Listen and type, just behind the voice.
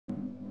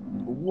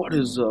What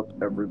is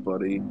up,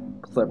 everybody?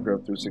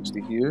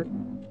 Clevercraft360 here,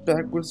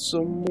 back with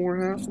some more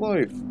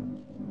Half-Life.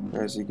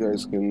 As you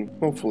guys can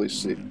hopefully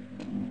see,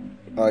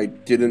 I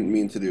didn't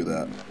mean to do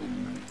that.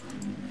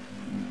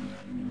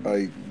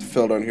 I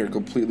fell down here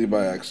completely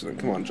by accident.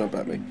 Come on, jump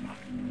at me.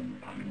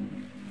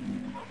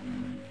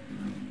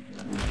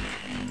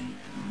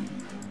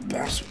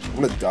 Bastard, I'm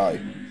gonna die.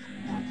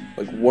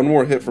 Like, one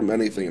more hit from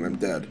anything and I'm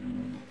dead.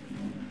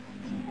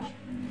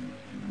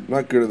 I'm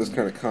not good at this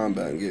kind of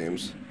combat in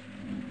games.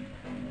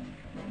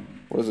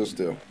 What does this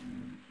do?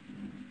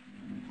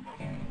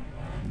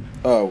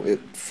 Oh,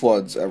 it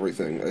floods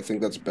everything. I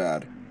think that's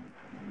bad.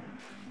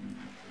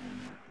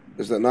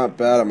 Is that not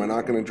bad? Am I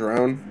not going to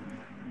drown?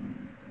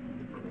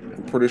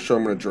 I'm pretty sure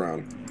I'm going to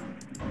drown.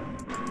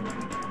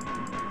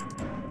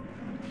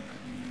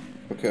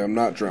 Okay, I'm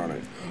not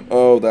drowning.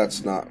 Oh,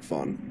 that's not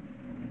fun.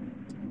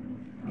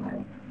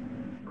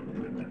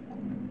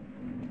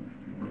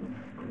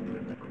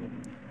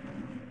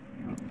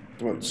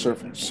 Come on,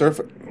 surf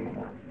it.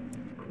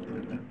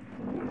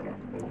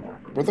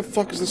 Where the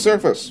fuck is the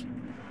surface?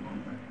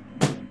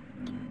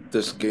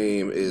 This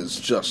game is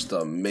just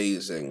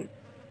amazing.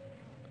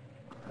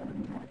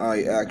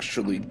 I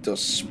actually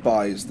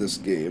despise this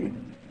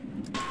game.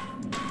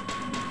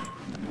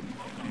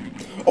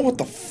 Oh, what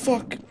the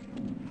fuck?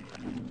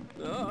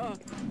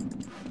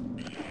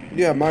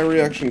 Yeah, my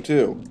reaction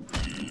too.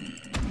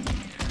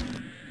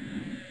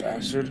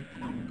 Bastard.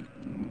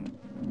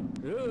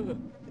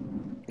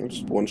 I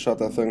just one-shot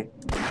that thing.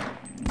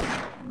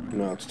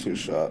 No, it's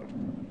two-shot.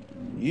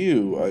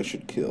 You, I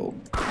should kill.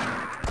 But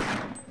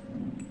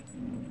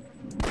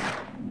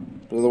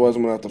otherwise,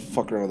 I'm gonna have to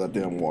fuck around with that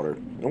damn water.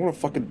 I don't want to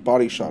fucking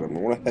body shot him. I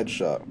want a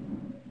headshot.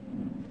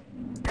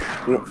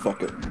 You know,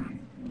 fuck it.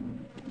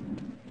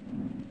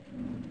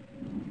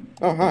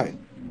 Oh, hi.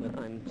 Well,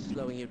 I'm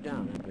slowing you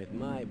down. With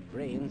my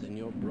brains and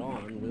your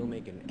brawn, we'll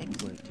make an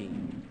excellent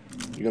team.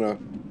 You gonna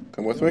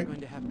come with me? You're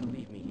going to have to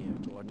leave me here,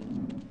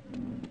 Gordon.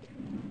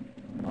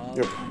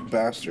 You're a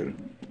bastard.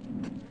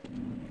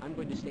 I'm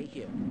going to stay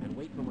here and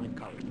wait for my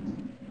colleagues.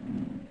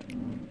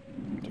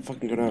 To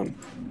fucking go down.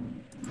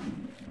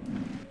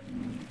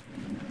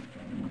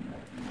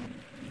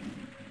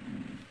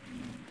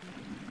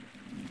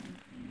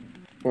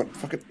 Come on,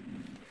 fuck it.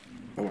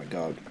 Oh my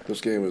god. This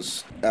game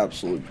is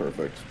absolutely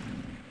perfect.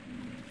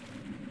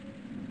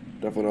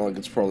 Definitely not like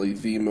it's probably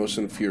the most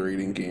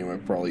infuriating game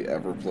I've probably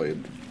ever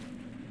played.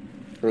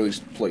 Or at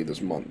least played this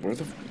month.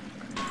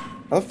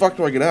 How the fuck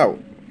do I get out?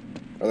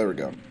 Oh, there we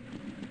go.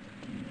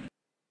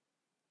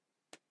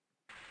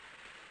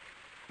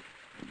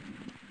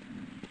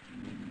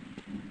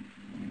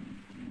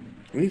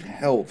 We need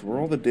health. Where are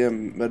all the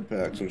damn med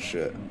packs and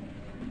shit?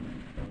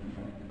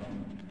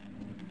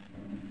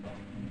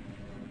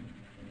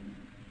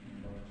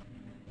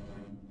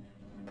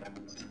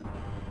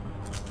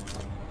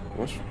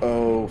 What's...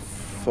 Oh,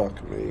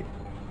 fuck me.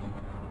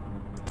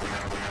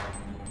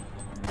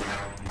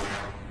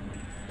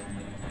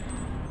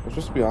 I'm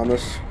supposed to be on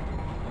this.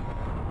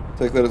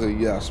 Take that as a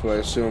yes, but I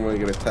assume I'm going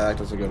to get attacked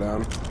as I go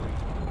down.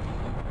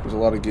 Because a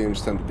lot of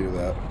games tend to do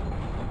that.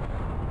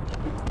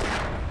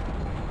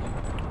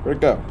 Where'd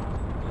it go?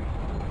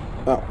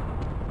 Oh.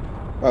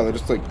 Oh, they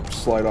just, like,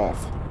 slide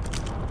off.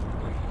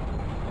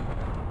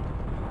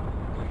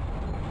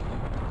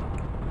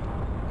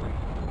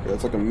 Yeah,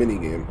 it's like a mini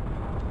game.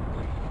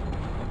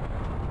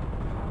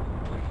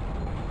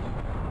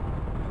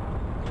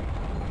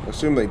 I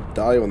assume they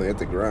die when they hit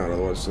the ground,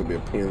 otherwise it's going to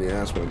be a pain in the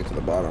ass when I get to the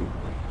bottom.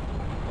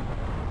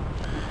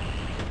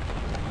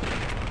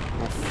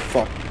 Oh,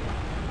 fuck.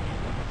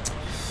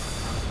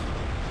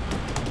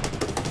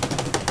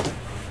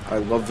 I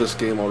love this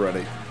game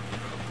already.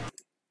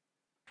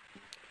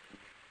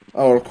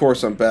 Oh, of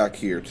course I'm back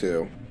here,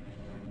 too.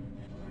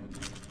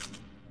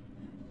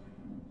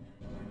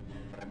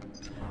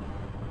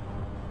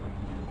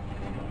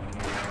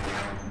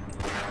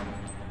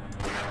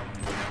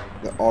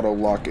 The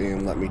auto-lock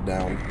aim let me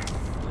down.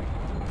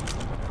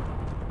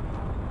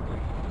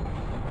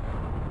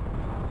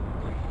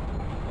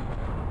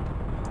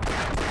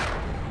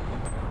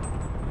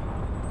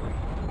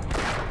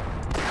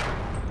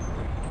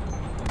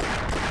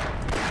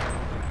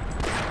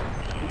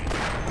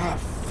 Ah,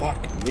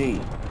 fuck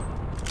me.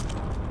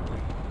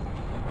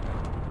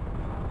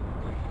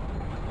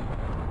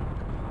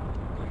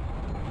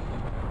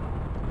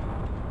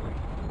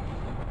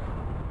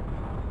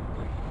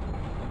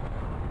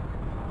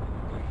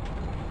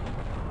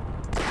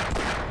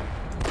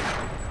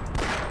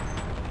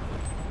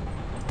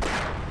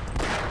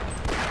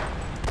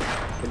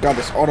 God,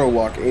 this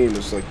auto-lock aim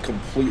is, like,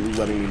 completely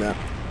letting me down.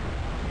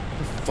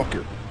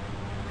 Fucker.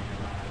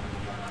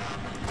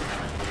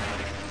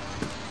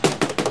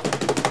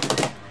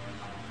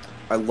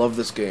 I love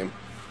this game.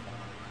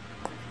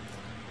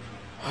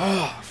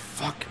 Ah,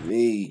 fuck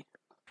me.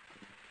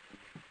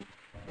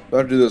 If I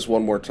have to do this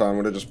one more time,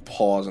 I'm gonna just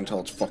pause until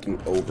it's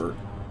fucking over.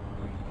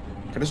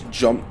 Can I just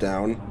jump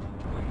down?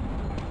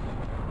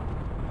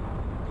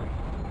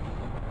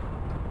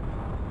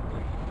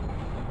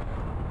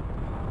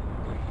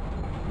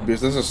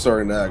 Because this is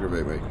starting to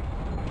aggravate me.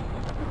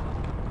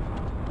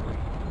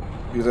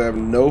 Because I have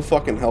no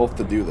fucking health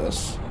to do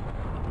this.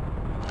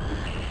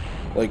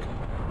 Like,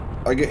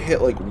 I get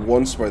hit like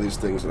once by these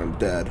things and I'm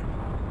dead.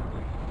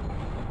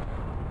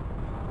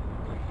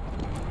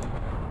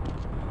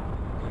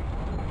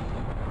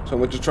 So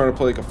I'm like just trying to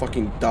play like a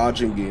fucking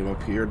dodging game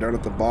up here. Down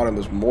at the bottom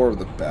there's more of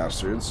the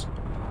bastards.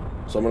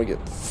 So I'm gonna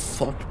get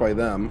fucked by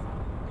them.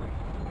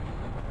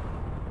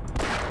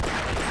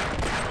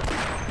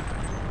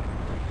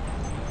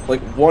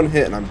 Like one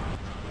hit and I'm...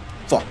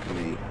 Fuck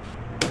me.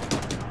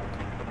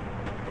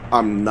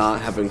 I'm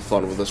not having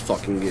fun with this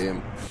fucking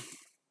game.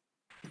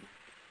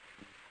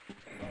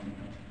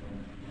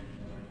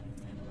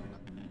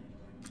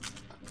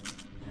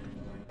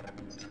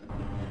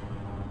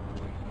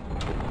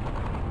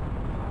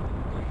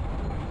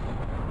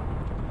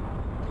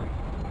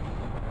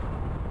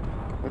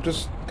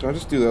 Can I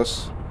just do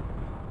this?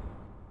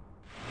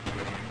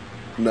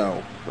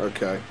 No.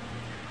 Okay.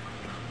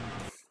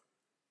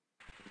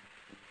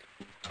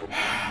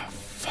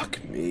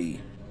 Fuck me.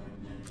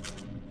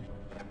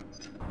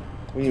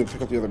 I didn't even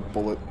pick up the other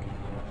bullet.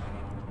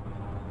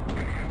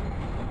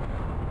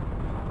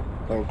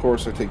 Oh, of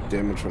course I take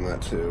damage from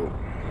that too.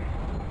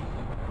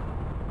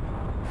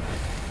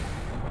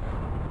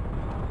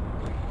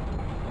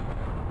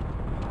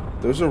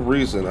 There's a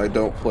reason I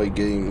don't play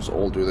games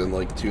older than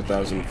like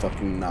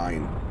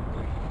 2009.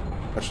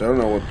 Actually, I don't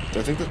know what...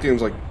 I think this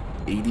game's like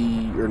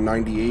 80 or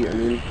 98, I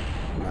mean.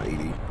 Not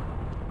 80.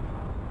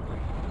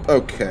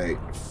 Okay.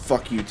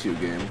 Fuck you too,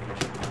 game.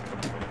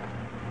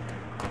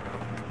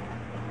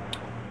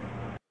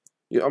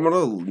 Yeah, I'm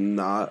gonna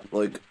not,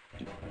 like...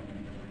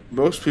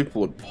 Most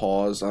people would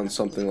pause on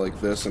something like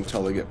this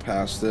until they get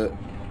past it.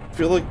 I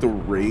feel like the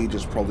rage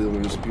is probably the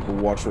only reason people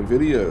watch my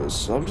videos,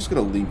 so I'm just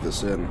gonna leave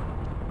this in.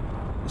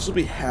 This will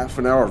be half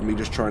an hour of me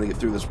just trying to get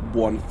through this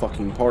one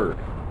fucking part.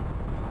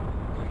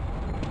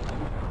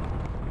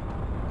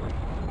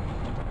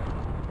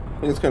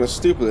 I think it's kind of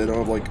stupid they don't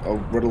have like a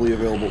readily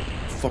available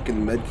fucking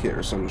medkit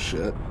or some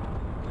shit.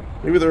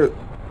 Maybe they're... I'm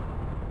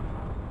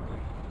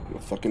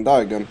gonna fucking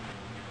die again.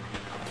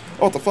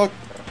 Oh, what the fuck?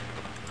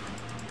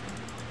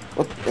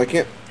 What? I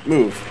can't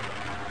move.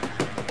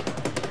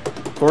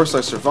 Of course,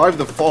 I survived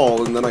the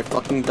fall and then I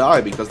fucking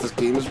die because this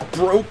game is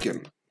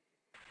broken.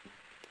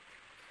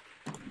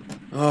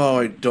 Oh,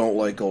 I don't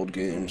like old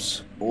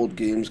games. Old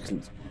games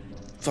can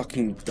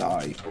fucking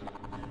die.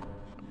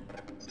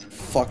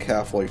 Fuck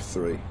Half-Life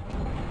 3.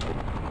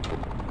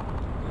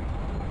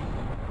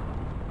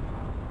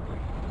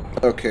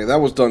 Okay, that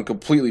was done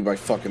completely by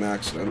fucking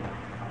accident.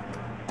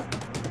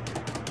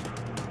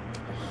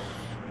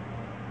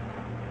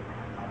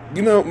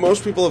 You know,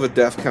 most people have a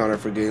death counter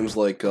for games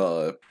like,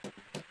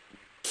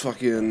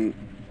 fucking...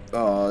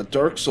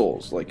 Dark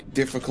Souls, like,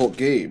 difficult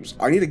games.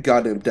 I need a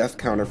goddamn death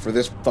counter for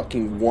this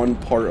fucking one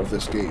part of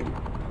this game.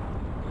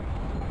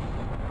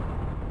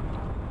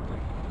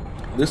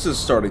 This is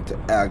starting to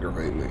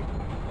aggravate me.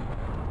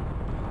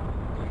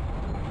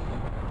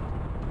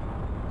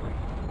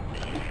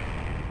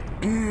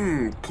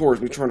 Of course,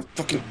 me trying to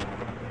fucking...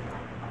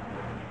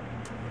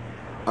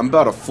 I'm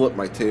about to flip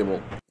my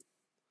table.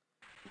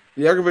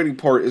 The aggravating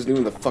part isn't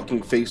even the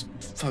fucking face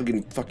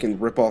fucking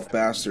rip-off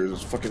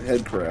bastards, fucking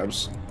head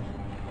crabs.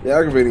 The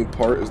aggravating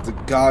part is the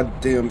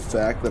goddamn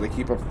fact that I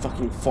keep on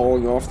fucking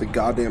falling off the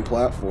goddamn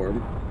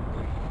platform.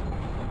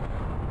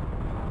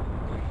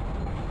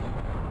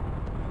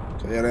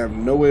 And I have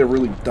no way of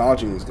really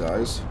dodging these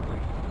guys.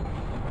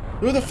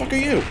 Who the fuck are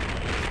you?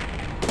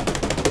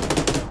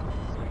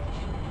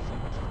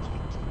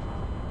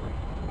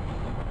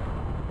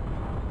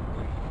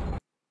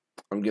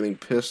 I'm getting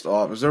pissed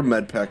off. Is there a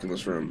med pack in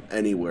this room?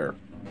 Anywhere?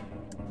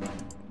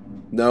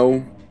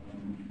 No?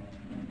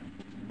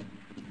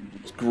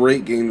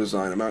 Great game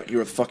design. I'm out here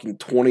with fucking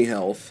 20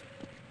 health.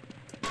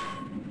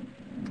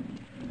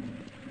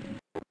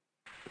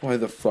 Why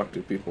the fuck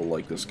do people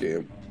like this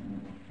game?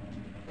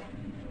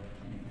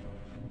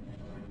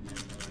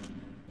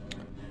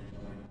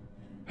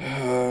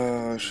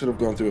 I should have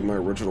gone through with my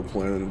original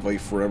plan and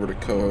invite Forever to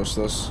co-host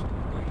this.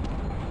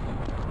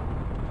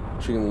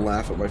 She can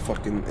laugh at my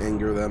fucking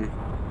anger then.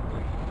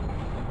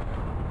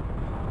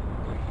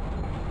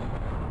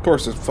 Of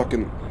course, it's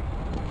fucking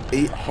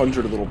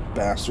 800 little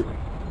bastard.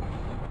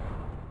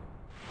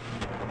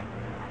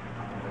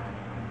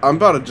 I'm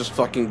about to just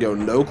fucking go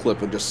no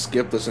clip and just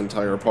skip this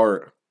entire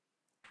part.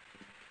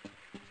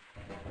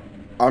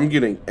 I'm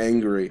getting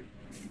angry.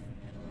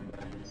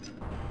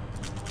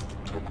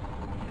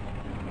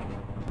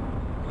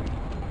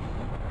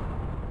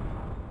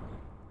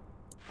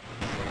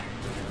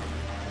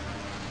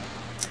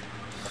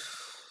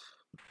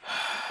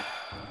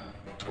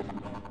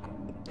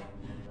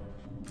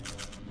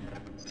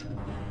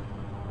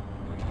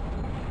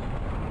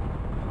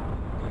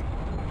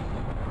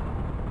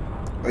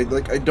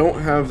 I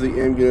don't have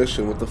the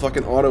ammunition with the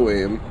fucking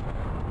auto-aim.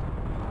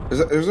 Is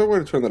there a way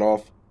to turn that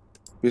off?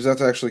 Because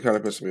that's actually kind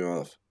of pissing me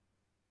off.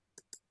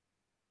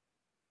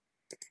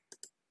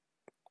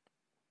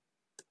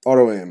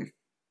 Auto-aim.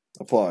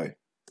 Apply.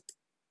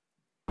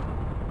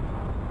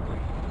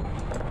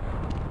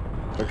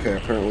 Okay,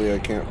 apparently I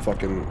can't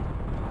fucking...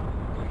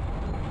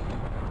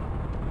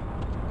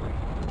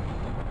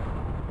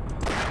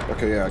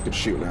 Okay, yeah, I can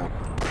shoot now.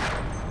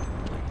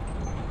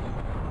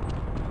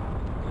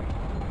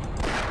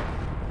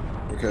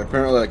 Okay,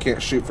 apparently I can't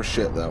shoot for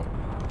shit, though.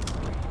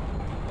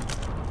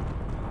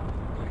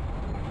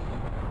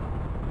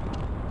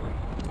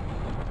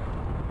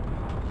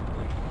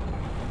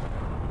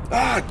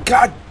 Ah,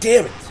 god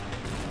damn it!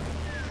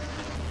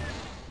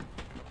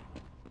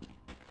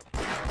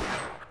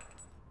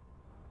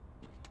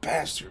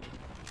 Bastard.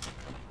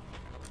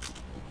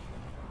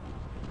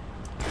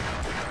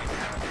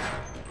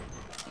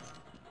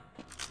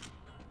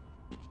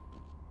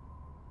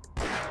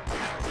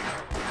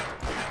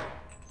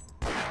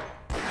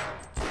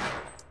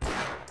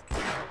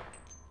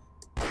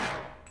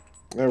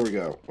 There we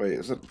go. Wait,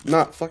 is it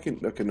not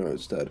fucking... Okay, no,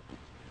 it's dead.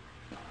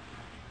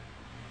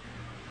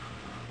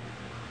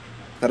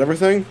 That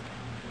everything?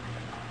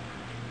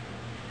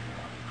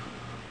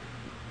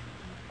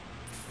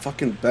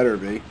 Fucking better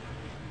be.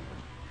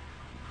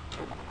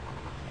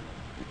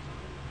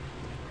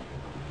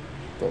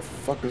 The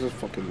fuck is this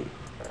fucking...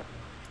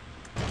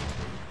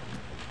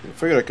 I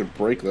figured I could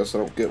break this. I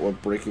don't get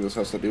what breaking this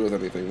has to do with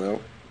anything,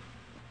 though.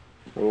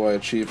 What do I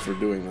achieve for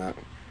doing that?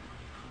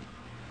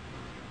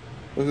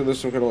 Look at this,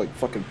 some kind of like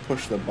fucking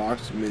push the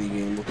box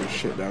minigame looking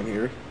shit down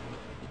here.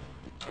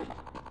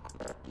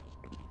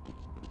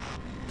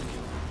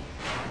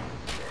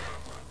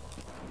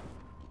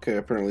 Okay,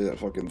 apparently that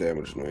fucking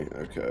damaged me.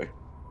 Okay.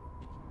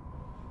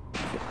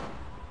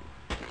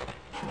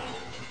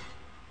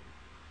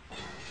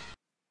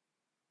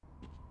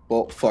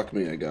 Well, fuck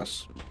me, I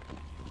guess.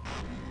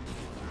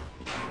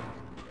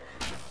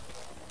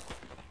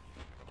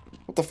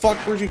 What the fuck?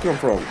 Where'd you come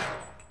from?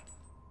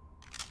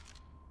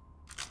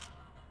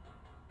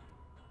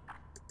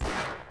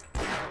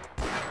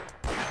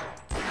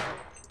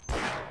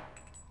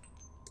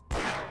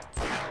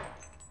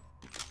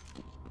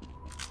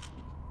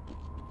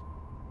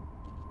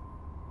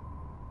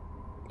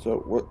 So,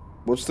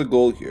 what's the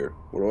goal here?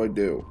 What do I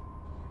do?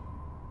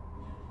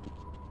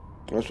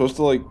 Am I supposed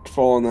to, like,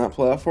 fall on that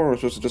platform? Or am I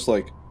supposed to just,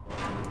 like...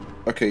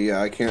 Okay,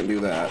 yeah, I can't do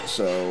that,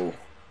 so...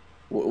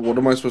 What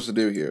am I supposed to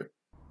do here?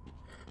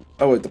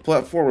 Oh, wait, the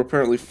platform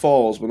apparently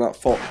falls, but not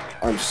fall...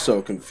 I'm so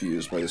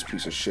confused by this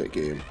piece of shit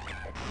game.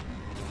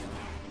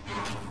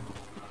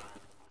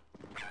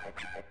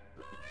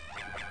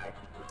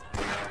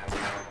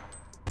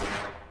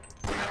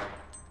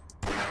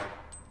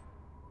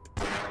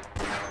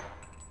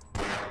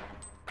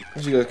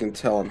 As you guys can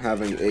tell, I'm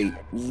having a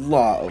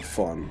lot of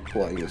fun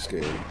playing this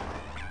game.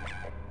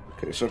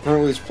 Okay, so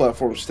apparently this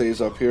platform stays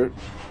up here.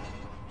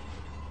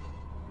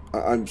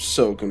 I'm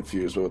so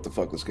confused by what the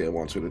fuck this game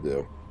wants me to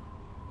do.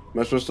 Am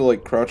I supposed to,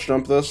 like, crouch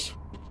jump this?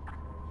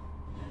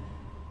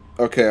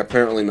 Okay,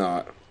 apparently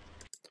not.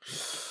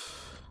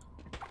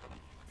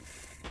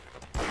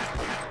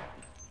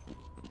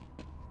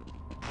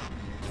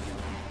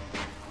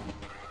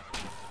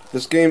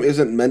 This game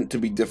isn't meant to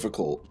be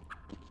difficult.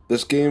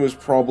 This game is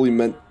probably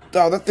meant...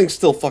 Oh, that thing's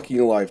still fucking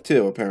alive,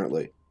 too,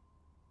 apparently.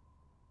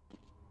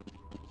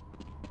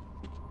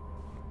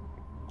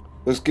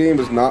 This game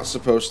is not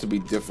supposed to be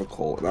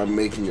difficult, and I'm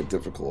making it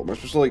difficult. Am I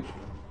supposed to, like,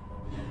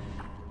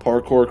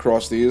 parkour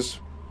across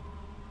these?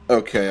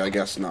 Okay, I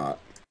guess not.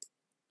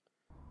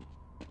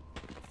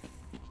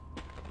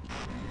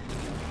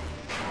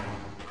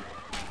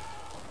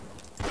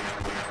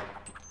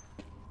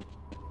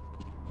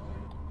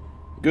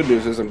 Good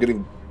news is I'm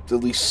getting at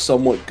least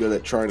somewhat good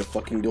at trying to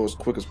fucking go as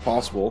quick as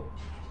possible.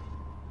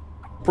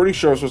 Pretty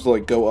sure I'm supposed to,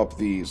 like, go up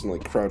these and,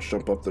 like, crouch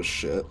jump up this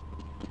shit.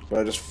 But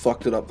I just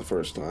fucked it up the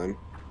first time.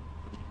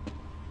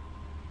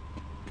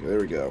 Okay, there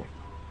we go.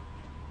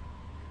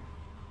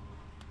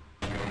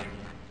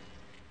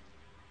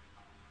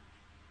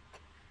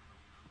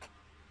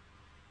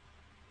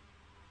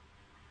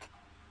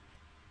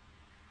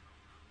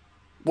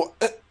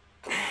 What?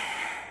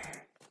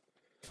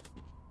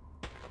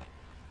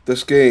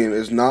 This game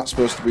is not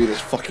supposed to be this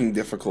fucking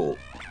difficult.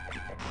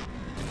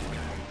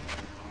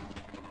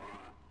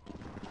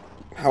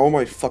 How am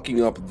I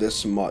fucking up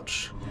this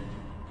much?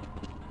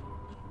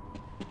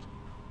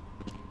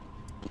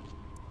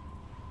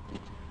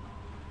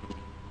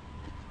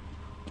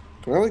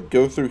 Can I, like,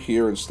 go through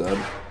here instead?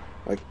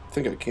 I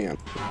think I can.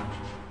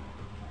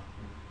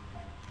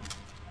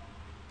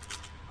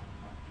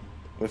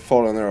 If I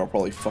fall down there, I'll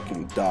probably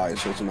fucking die,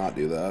 so let's not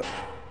do that.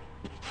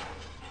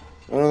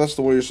 I know that's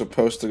the way you're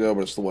supposed to go,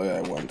 but it's the way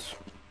I went.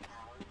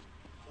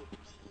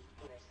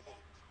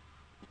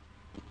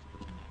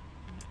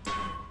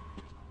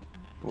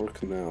 Or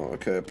canal.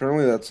 Okay,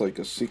 apparently that's like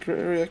a secret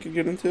area I could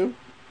get into.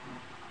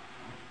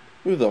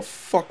 Who the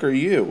fuck are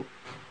you?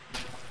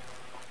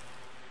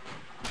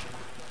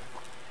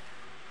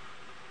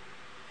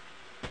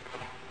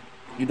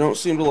 You don't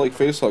seem to like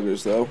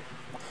facehuggers, though.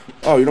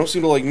 Oh, you don't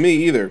seem to like me,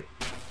 either.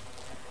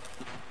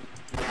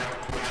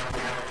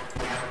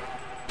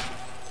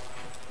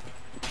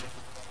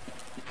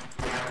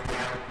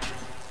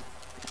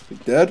 You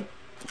dead?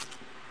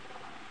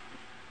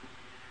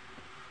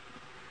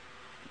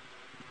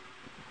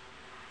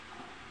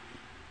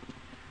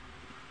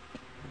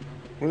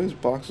 What are these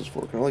boxes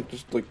for? Can I, like,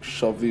 just, like,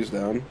 shove these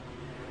down?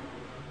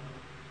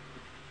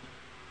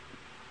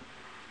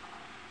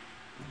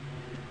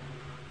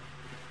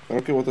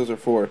 don't get what those are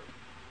for.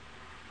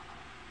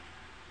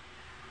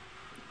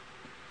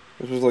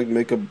 This was like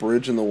make a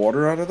bridge in the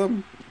water out of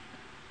them?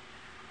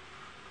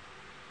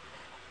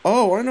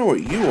 Oh, I know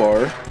what you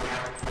are.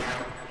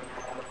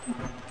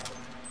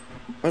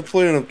 I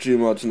play enough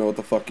Gmod to know what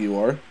the fuck you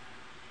are.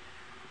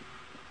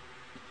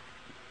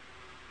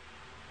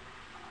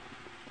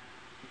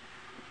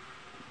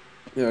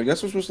 Yeah, I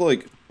guess we're supposed to,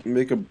 like,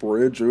 make a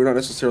bridge. Maybe not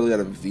necessarily out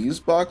of these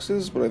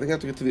boxes, but I think I have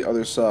to get to the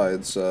other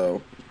side,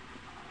 so...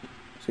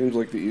 Seems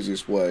like the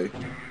easiest way.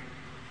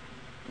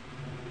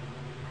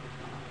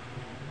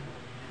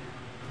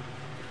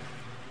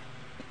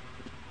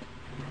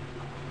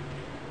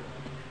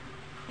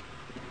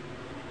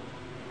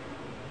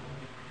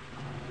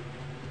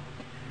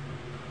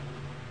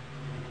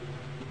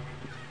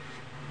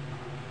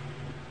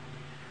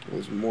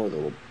 There's more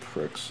little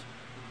pricks.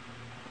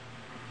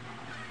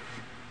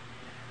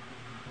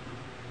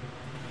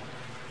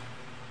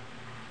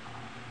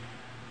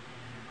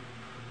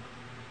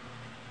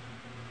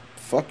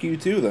 Fuck you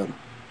too, then.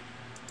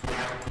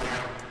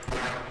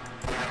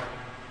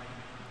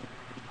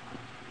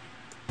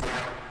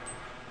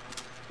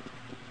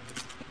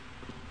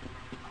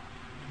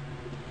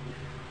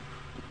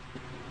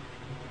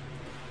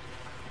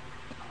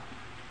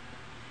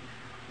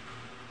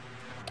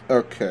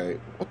 Okay,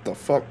 what the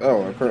fuck?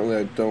 Oh, apparently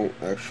I don't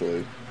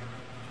actually.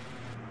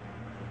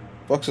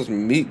 Fuck's this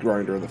meat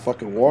grinder in the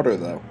fucking water,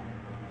 though?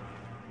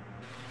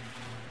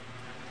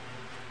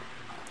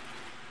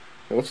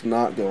 Okay, let's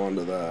not go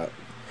onto that.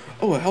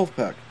 Oh, a health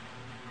pack.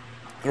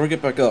 How do I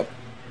get back up?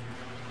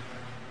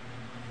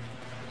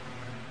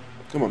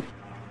 Come on.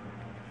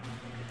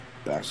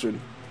 Bastard.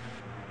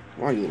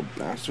 Come on, you little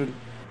bastard.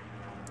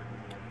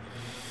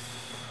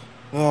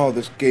 Oh,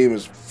 this game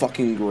is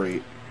fucking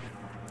great.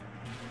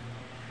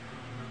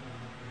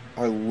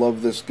 I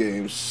love this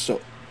game so...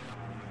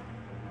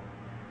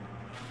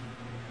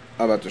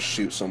 I'm about to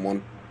shoot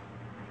someone.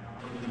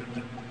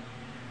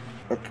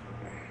 Okay.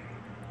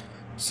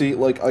 See,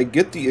 like, I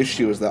get the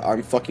issue is that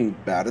I'm fucking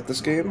bad at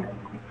this game.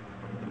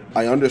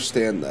 I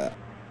understand that.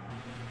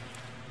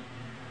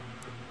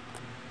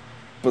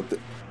 But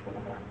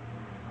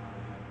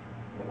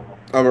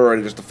I'm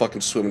ready just to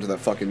fucking swim into that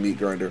fucking meat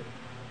grinder.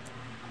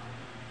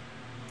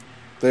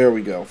 There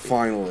we go,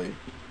 finally.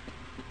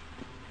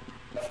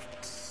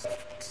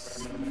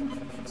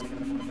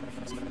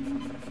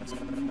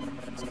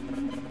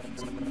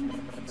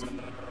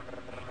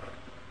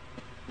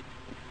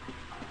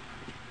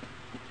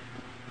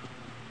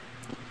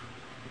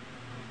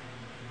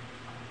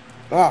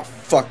 Ah,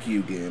 fuck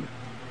you, game.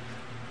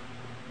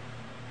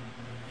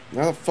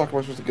 How the fuck am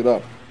I supposed to get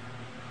up?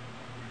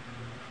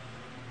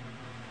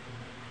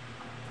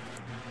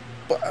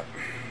 But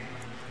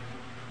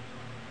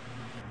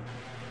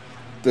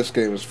this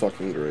game is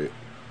fucking great.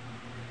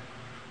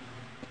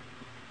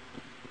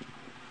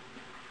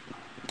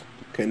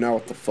 Okay, now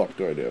what the fuck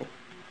do I do?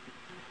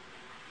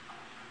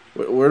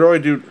 Where do I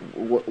do...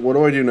 What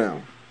do I do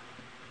now?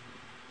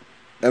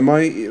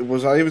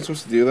 Was I even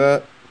supposed to do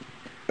that?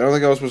 I don't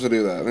think I was supposed to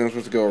do that. I think I was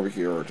supposed to go over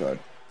here, aren't I?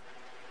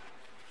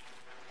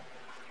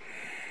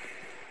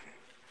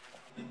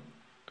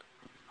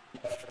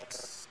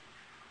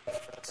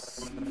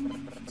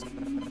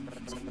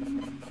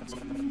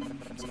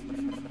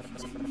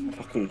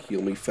 Fucking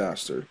heal me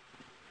faster.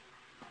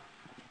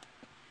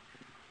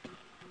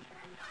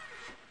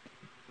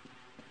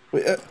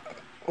 Wait,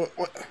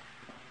 what?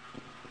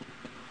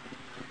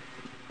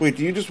 Wait,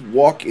 do you just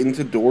walk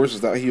into doors?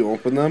 Is that how you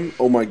open them?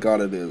 Oh my god,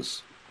 it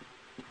is.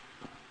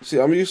 See,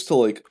 I'm used to,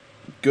 like,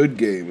 good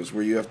games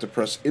where you have to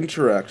press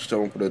interact to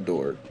open a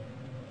door.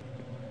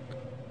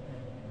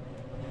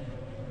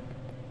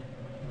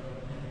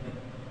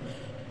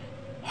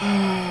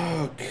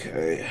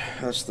 Okay,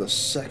 that's the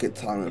second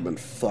time I've been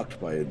fucked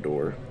by a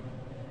door.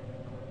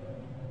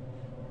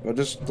 I'll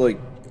just, like,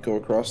 go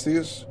across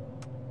these?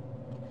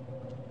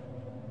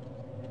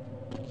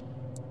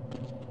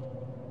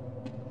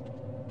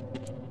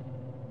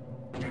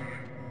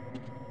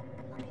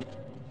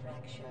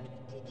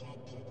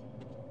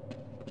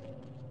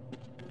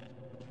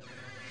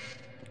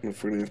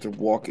 If we're gonna have to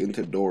walk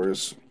into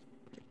doors.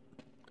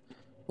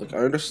 Like, I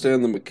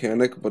understand the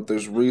mechanic, but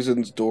there's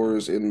reasons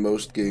doors in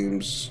most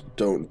games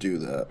don't do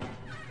that.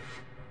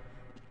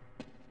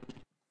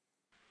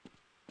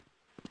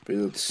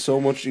 Because it's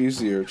so much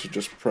easier to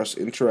just press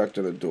interact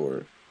on a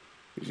door.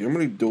 You know how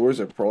many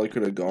doors I probably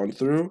could have gone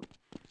through,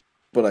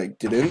 but I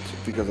didn't,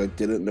 because I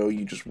didn't know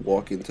you just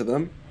walk into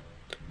them?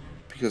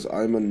 Because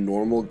I'm a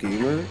normal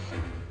gamer,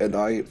 and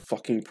I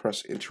fucking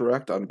press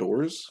interact on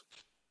doors?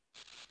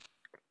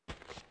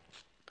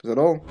 Is that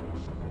all?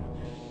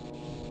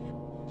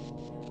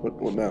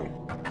 What now?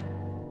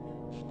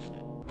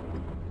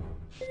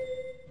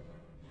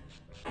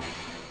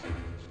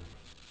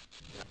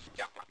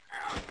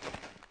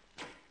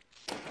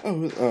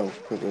 Oh,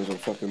 there's a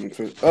fucking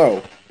fish.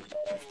 Oh!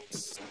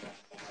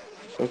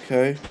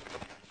 Okay.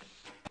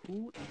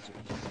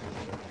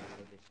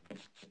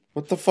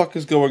 What the fuck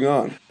is going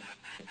on?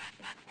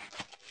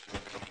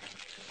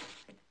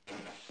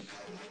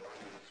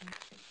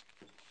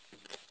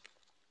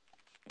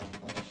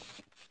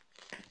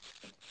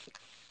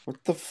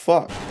 What the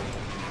fuck?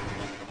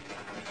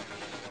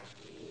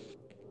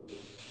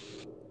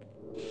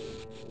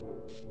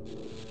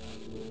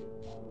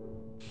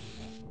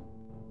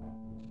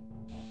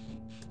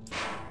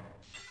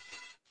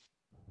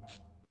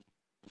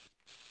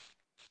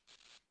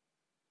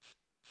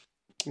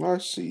 I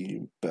see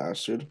you,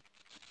 bastard.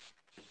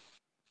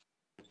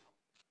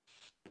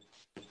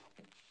 You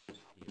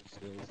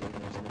still say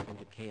there's nothing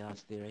to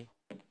chaos theory?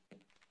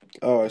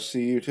 Oh, I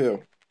see you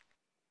too.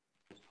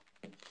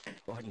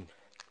 Gordon,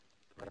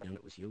 if I'd known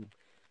it was you,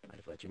 I'd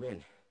have let you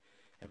in.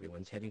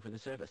 Everyone's heading for the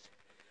surface.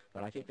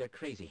 But I think they're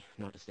crazy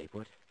not to stay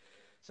put.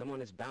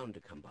 Someone is bound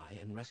to come by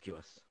and rescue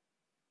us.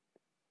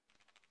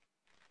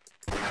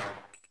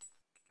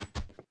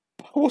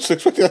 I wasn't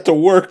expecting that to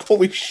work.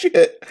 Holy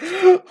shit.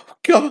 Oh,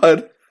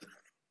 God.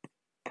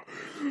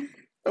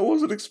 I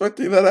wasn't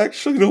expecting that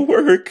actually to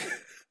work.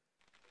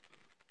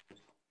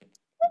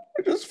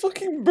 I just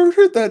fucking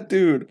murdered that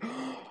dude.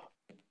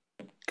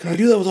 Can I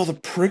do that with all the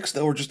pricks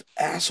that were just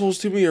assholes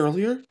to me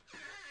earlier?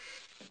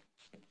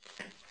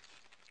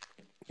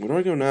 Where do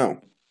I go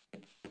now?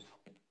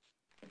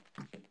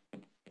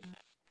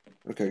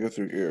 Okay, go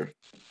through here.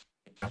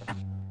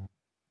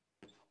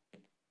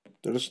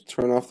 Did I just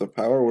turn off the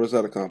power? What does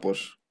that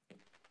accomplish?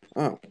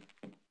 Oh.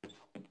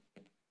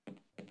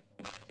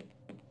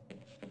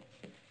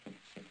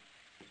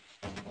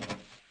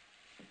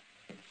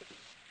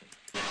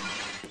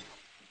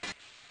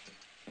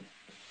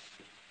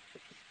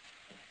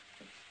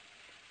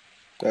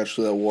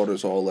 Actually, that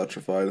water's all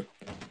electrified.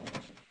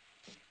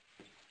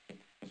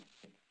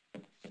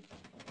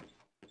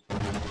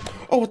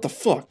 Oh, what the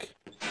fuck?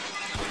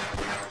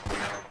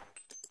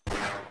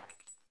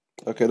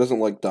 Okay, it doesn't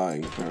like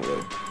dying,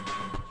 apparently.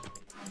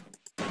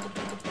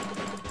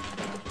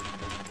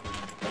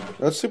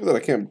 That's stupid that I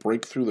can't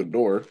break through the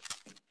door.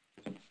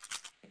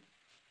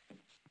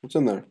 What's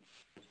in there?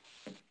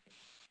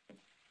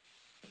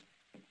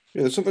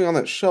 Yeah, there's something on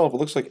that shelf. It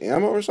looks like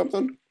ammo or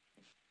something.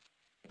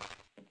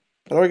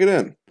 How do I get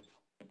in?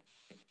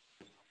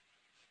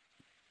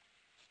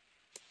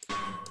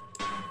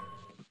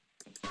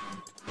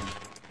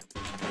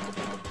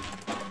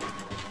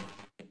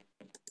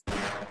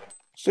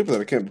 Stupid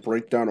that I can't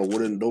break down a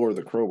wooden door with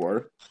a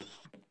crowbar.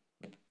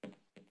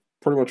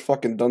 Pretty much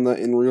fucking done that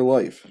in real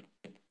life.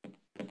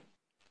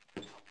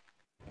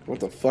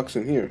 What the fuck's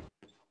in here?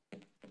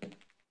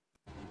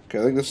 Okay,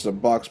 I think this is a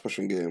box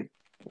pushing game.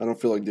 I don't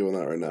feel like doing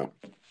that right now.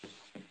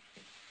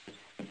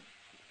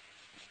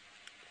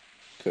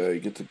 Okay,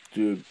 get to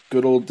do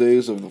good old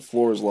days of the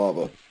floor is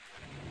lava.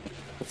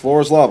 The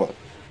floor is lava.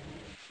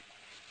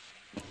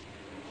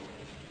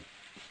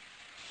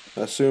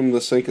 I assume the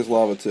sink is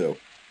lava too.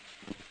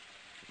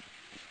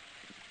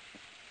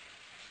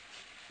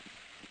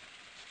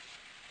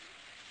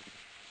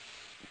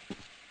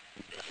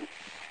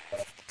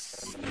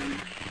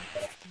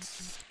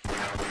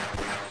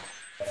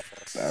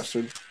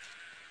 Bastard.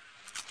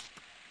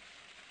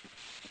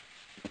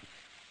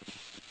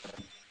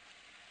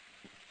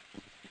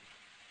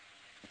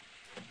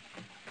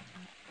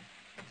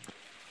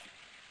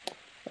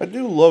 I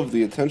do love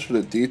the attention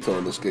to detail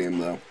in this game,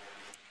 though.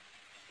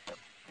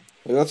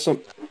 Like, that's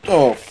some...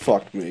 Oh,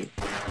 fuck me.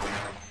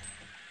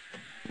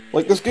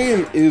 Like, this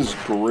game is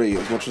great,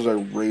 as much as I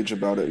rage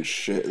about it and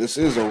shit. This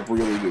is a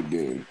really good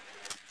game.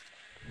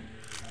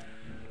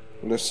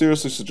 And I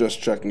seriously suggest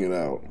checking it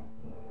out.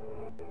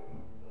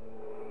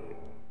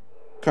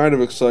 Kind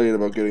of excited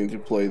about getting to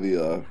play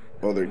the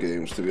other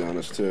games, to be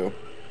honest, too.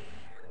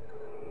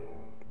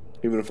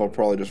 Even if I'll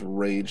probably just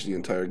rage the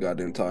entire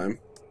goddamn time.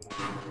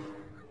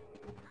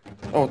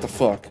 Oh, what the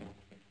fuck?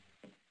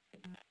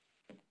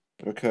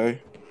 Okay.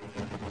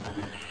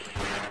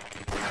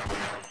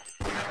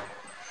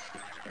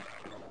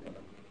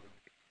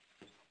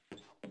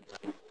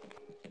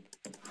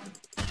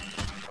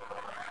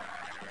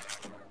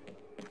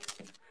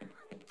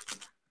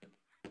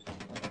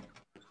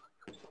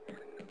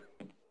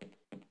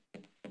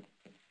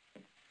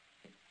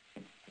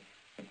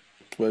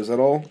 Wait, is that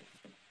all?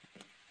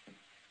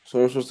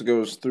 So I'm supposed to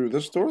go through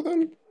this door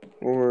then?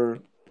 Or...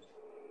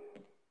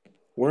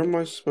 where am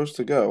I supposed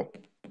to go?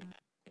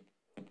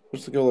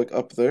 Supposed to go, like,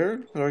 up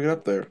there? How do I get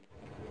up there?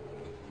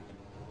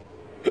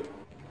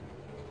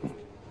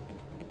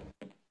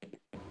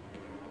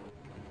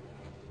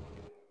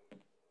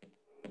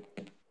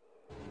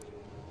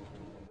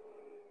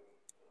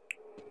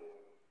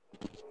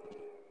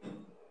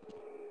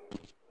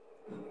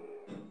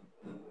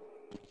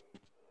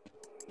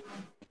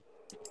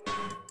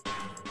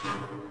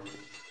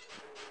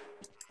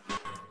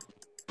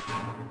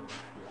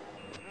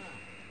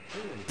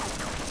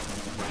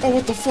 Oh,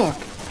 what the fuck?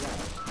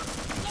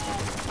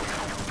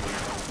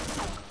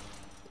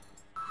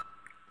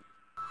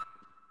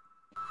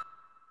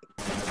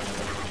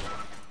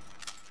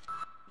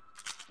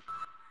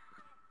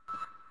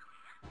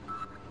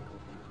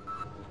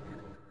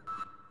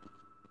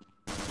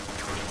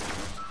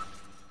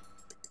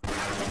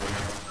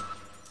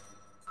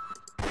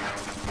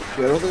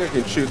 Yeah, I don't think I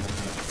can shoot.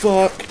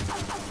 Fuck.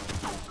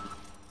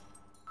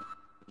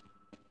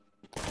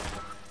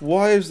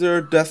 Why is there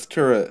a death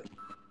turret?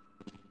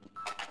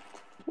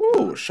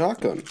 Ooh,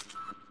 shotgun.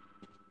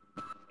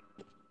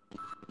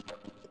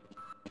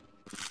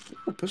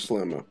 Ooh,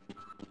 pistol ammo.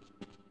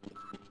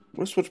 I'm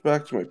gonna switch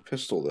back to my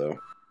pistol, though.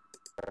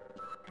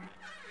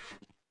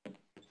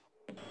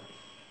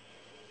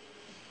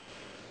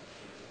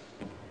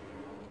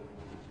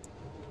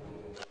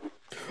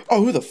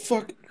 Oh, who the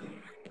fuck?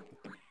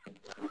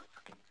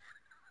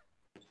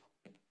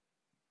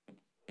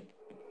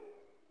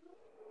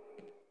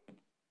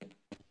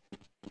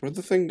 Where'd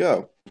the thing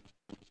go?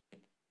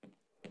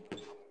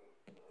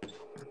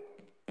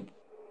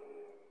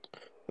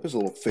 There's a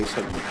little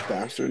face-hugging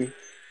bastard.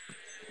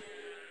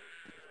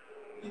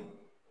 I'm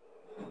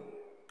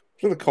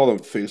gonna call them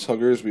face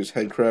huggers because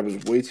head crab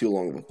is way too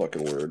long of a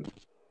fucking word.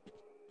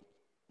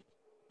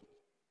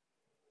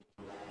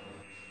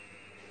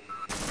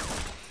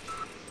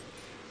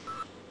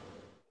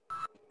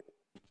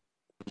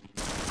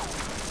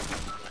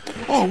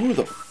 Oh, who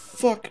the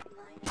fuck?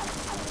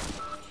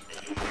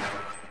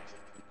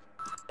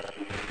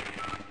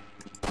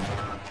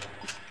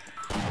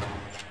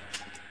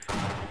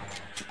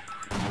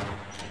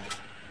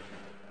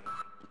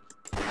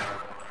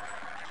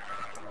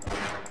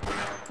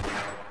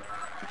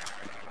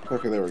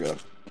 Okay, there we go.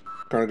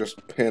 Kind of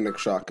just panic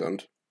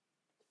shotgunned.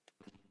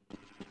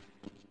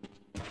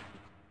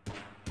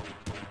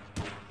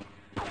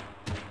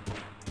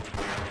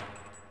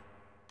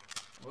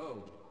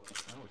 Whoa,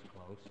 that was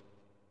close.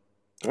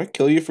 Did I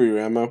kill you for your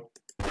ammo?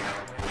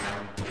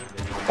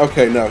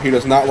 Okay, no, he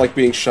does not like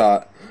being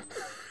shot.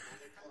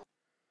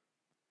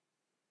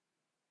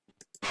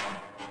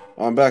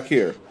 I'm back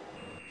here.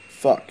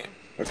 Fuck.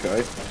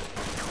 Okay.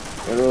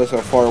 I didn't realize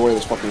how far away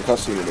this fucking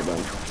cutscene would have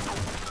been.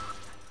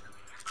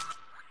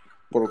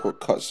 Quote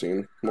unquote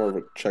cutscene. More of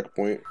a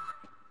checkpoint.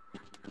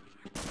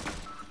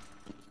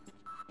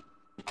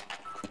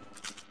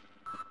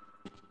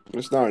 At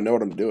least now I know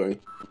what I'm doing.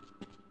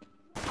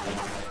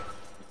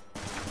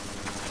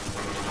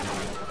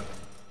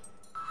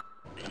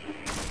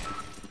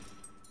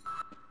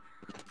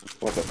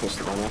 What that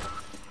pistol ammo?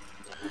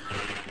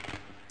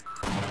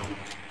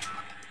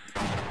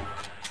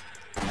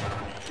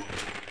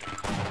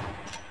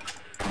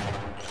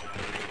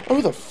 Oh,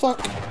 who the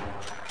fuck?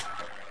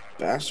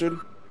 Bastard.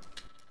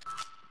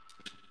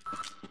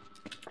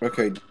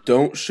 Okay,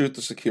 don't shoot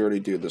the security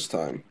dude this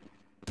time.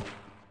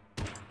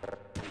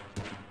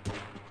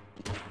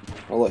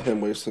 I'll let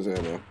him waste his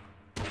ammo.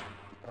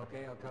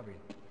 Okay, I'll cover you.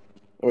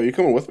 Oh, are you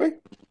coming with me?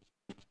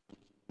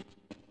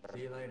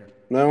 See you later.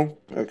 No?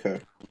 Okay.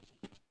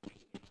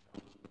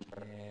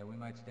 Yeah, we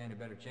might stand a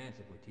better chance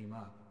if we team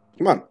up.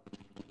 Come on.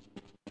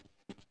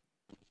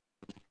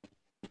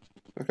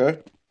 Okay.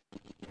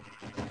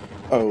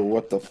 Oh,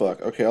 what the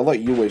fuck? Okay, I'll let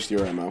you waste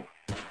your ammo.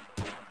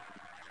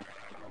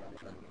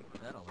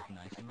 That'll look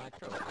nice in my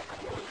throat.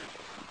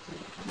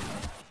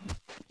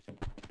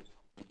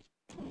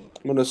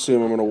 I'm gonna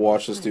assume I'm gonna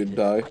watch this dude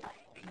die.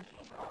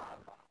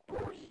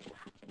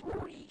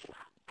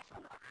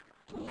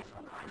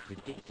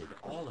 Predicted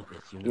all of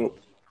this, you know.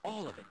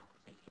 All of it.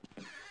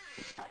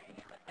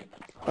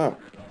 Oh.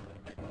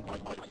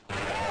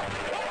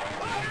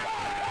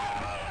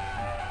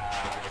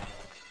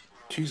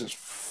 Jesus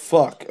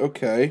fuck,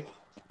 okay.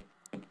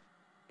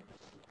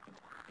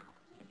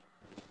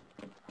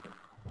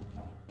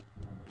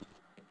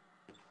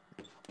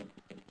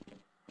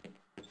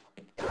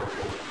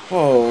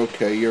 Oh,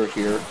 okay, you're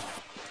here.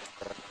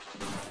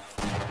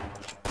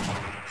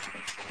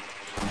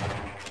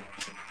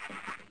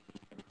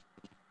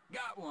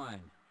 Got one.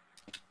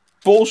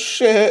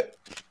 Bullshit!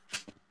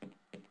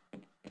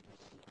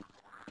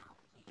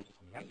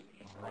 Yep.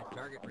 All that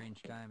target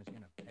range time is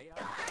gonna pay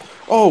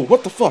off. Oh,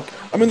 what the fuck?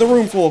 I'm in the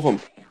room full of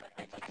them.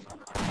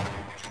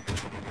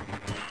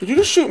 Did you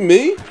just shoot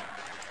me?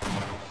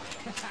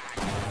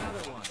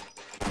 Another one.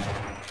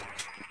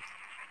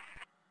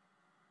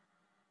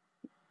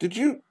 Did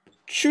you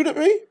shoot at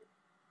me?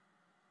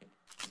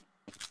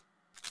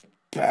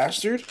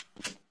 Bastard.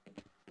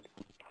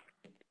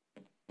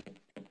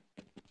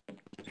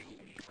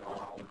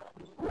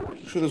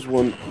 Sure there's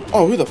one.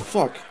 Oh, who the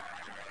fuck?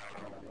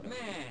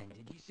 Man,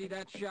 did you see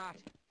that shot?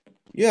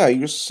 Yeah,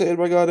 you just saved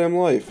my goddamn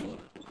life.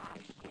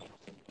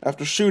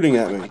 After shooting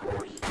at me.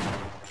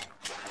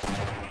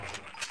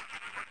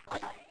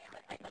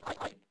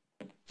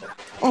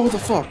 Oh, what the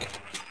fuck?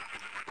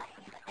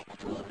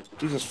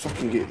 Jesus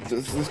fucking game.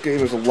 This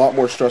game is a lot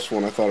more stressful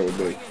than I thought it would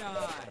be.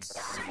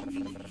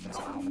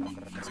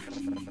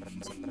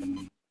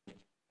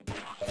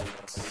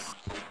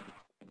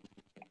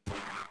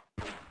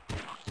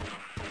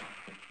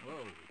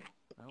 Whoa,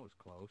 that was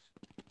close.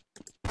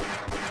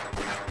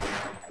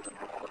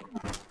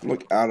 I'm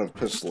like out of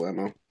pistol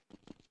ammo.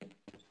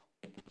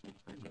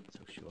 I'm not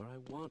so sure I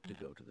want to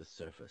go to the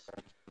surface.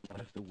 What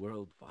if the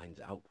world finds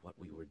out what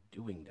we were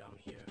doing down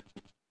here?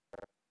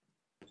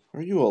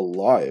 Are you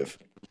alive?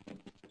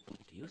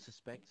 Do you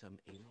suspect some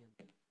alien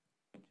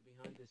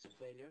behind this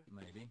failure?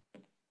 Maybe.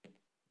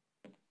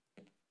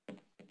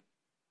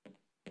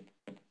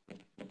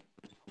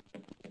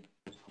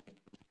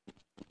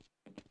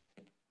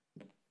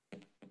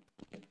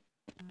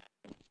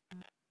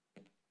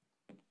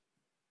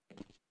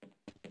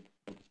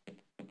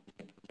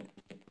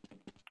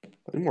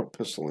 I need more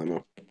pistol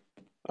ammo.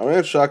 I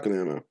have shotgun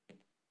ammo.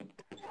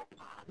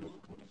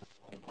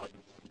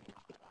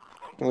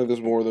 I think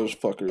there's more of those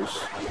fuckers.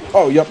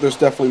 Oh, yep, there's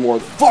definitely more.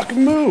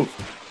 Fucking move!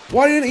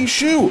 Why didn't he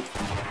shoot?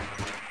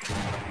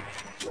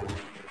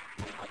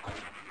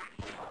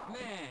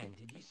 Man,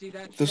 did you see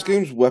that This shot?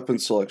 game's weapon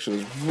selection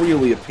is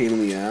really a pain in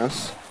the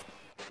ass.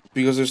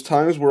 Because there's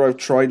times where I've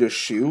tried to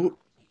shoot,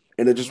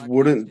 and it just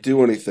wouldn't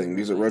do anything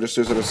because it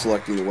registers that it's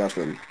selecting the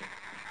weapon.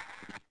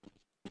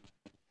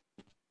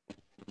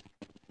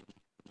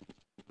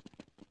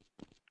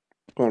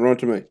 Come on, run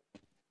to me.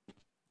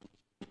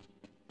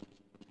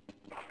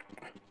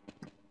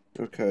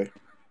 Okay.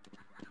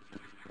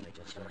 I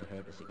just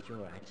overheard a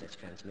secure access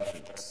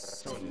transmission.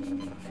 Soldiers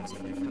arrived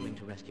and they're coming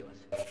to rescue us.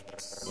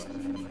 Yes, I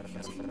might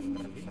have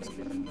done. You think this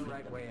is the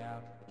right way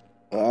out?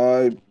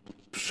 I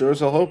sure as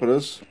hell hope it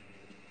is.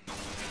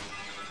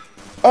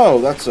 Oh,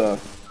 that's a...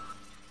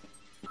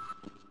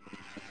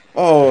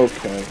 Oh,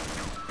 okay.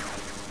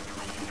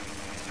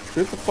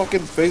 Hit the fucking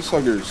face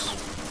huggers.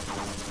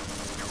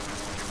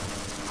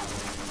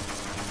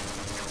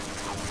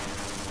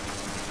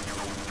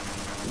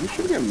 Are you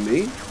shooting at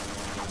me?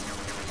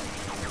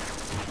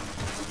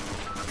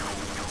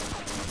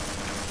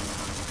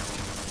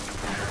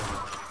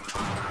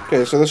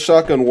 Okay, so this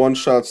shotgun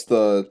one-shots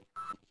the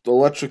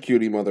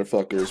electrocuting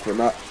motherfuckers, but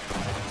not...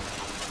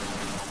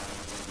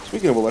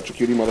 Speaking of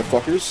electrocuting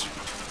motherfuckers...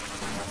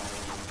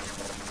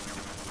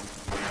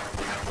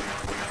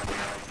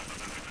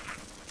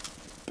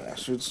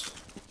 Bastards.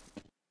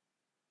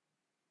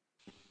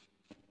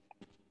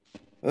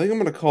 I think I'm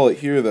gonna call it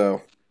here,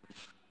 though.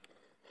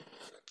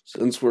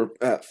 Since we're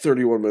at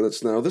 31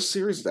 minutes now, this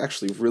series is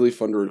actually really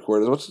fun to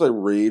record. As much as I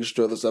raged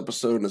throughout this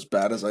episode and as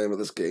bad as I am at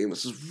this game,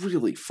 this is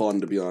really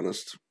fun, to be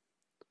honest.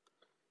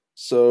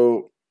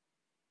 So,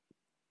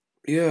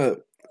 yeah,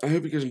 I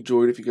hope you guys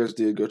enjoyed. If you guys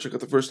did, go check out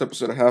the first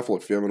episode of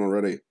Half-Life if you haven't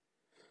already.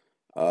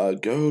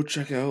 Go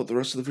check out the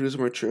rest of the videos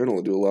on my channel.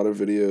 I do a lot of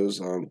videos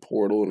on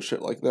Portal and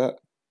shit like that.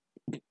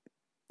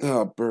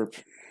 Ah, burp.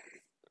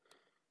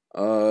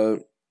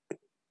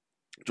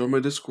 Join my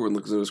Discord,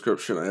 link in the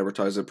description. I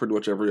advertise it pretty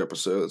much every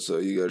episode, so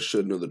you guys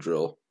should know the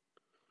drill.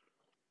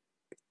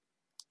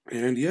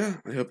 And yeah,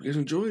 I hope you guys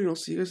enjoyed, and I'll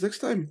see you guys next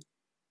time.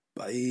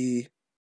 Bye.